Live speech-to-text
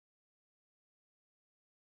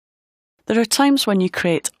There are times when you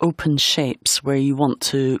create open shapes where you want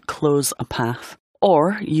to close a path,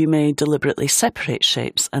 or you may deliberately separate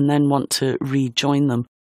shapes and then want to rejoin them.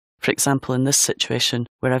 For example, in this situation,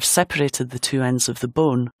 where I've separated the two ends of the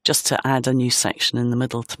bone just to add a new section in the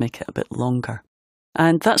middle to make it a bit longer.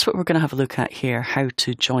 And that's what we're going to have a look at here, how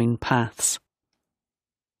to join paths.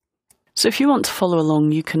 So if you want to follow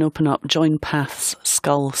along, you can open up Join Paths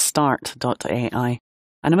skullstart.ai.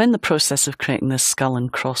 And I'm in the process of creating this skull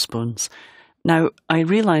and crossbones. Now, I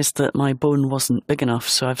realised that my bone wasn't big enough,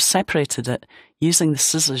 so I've separated it using the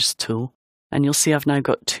scissors tool. And you'll see I've now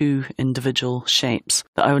got two individual shapes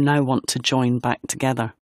that I now want to join back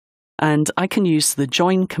together. And I can use the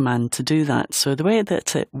join command to do that. So the way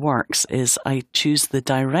that it works is I choose the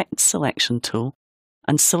direct selection tool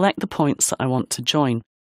and select the points that I want to join.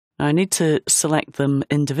 Now I need to select them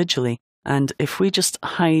individually. And if we just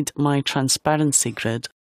hide my transparency grid,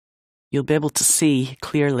 you'll be able to see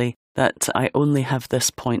clearly that I only have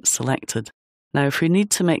this point selected. Now, if we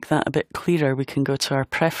need to make that a bit clearer, we can go to our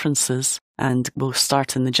preferences and we'll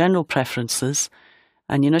start in the general preferences.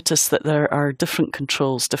 And you notice that there are different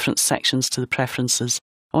controls, different sections to the preferences.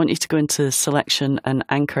 I want you to go into selection and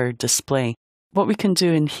anchor display. What we can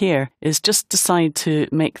do in here is just decide to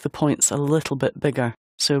make the points a little bit bigger.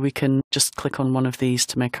 So we can just click on one of these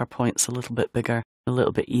to make our points a little bit bigger, a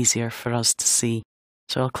little bit easier for us to see.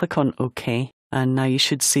 So I'll click on OK, and now you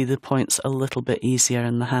should see the points a little bit easier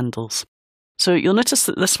in the handles. So you'll notice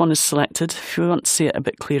that this one is selected. If you want to see it a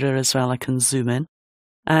bit clearer as well, I can zoom in.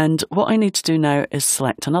 And what I need to do now is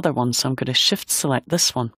select another one. So I'm going to shift select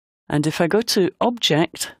this one. And if I go to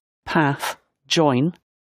Object, Path, Join,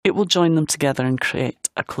 it will join them together and create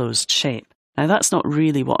a closed shape. Now that's not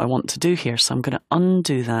really what I want to do here, so I'm going to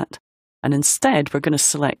undo that. And instead, we're going to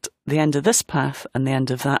select the end of this path and the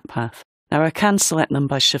end of that path. Now I can select them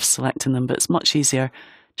by shift selecting them, but it's much easier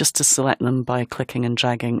just to select them by clicking and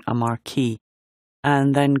dragging a marquee.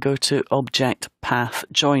 And then go to Object, Path,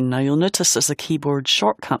 Join. Now you'll notice there's a keyboard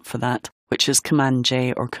shortcut for that, which is Command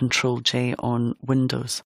J or Control J on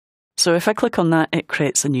Windows. So if I click on that, it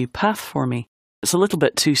creates a new path for me. It's a little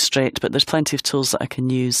bit too straight, but there's plenty of tools that I can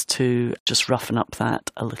use to just roughen up that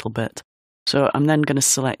a little bit. So I'm then going to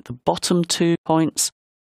select the bottom 2 points.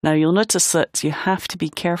 Now you'll notice that you have to be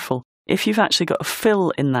careful. If you've actually got a fill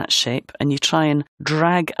in that shape and you try and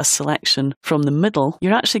drag a selection from the middle,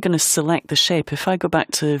 you're actually going to select the shape. If I go back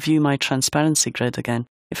to view my transparency grid again,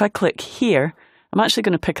 if I click here, I'm actually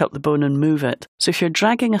going to pick up the bone and move it. So if you're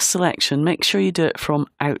dragging a selection, make sure you do it from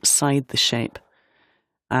outside the shape.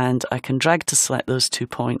 And I can drag to select those 2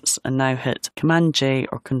 points and now hit Command J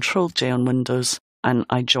or Control J on Windows and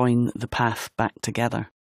I join the path back together.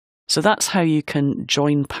 So that's how you can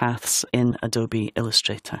join paths in Adobe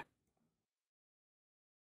Illustrator.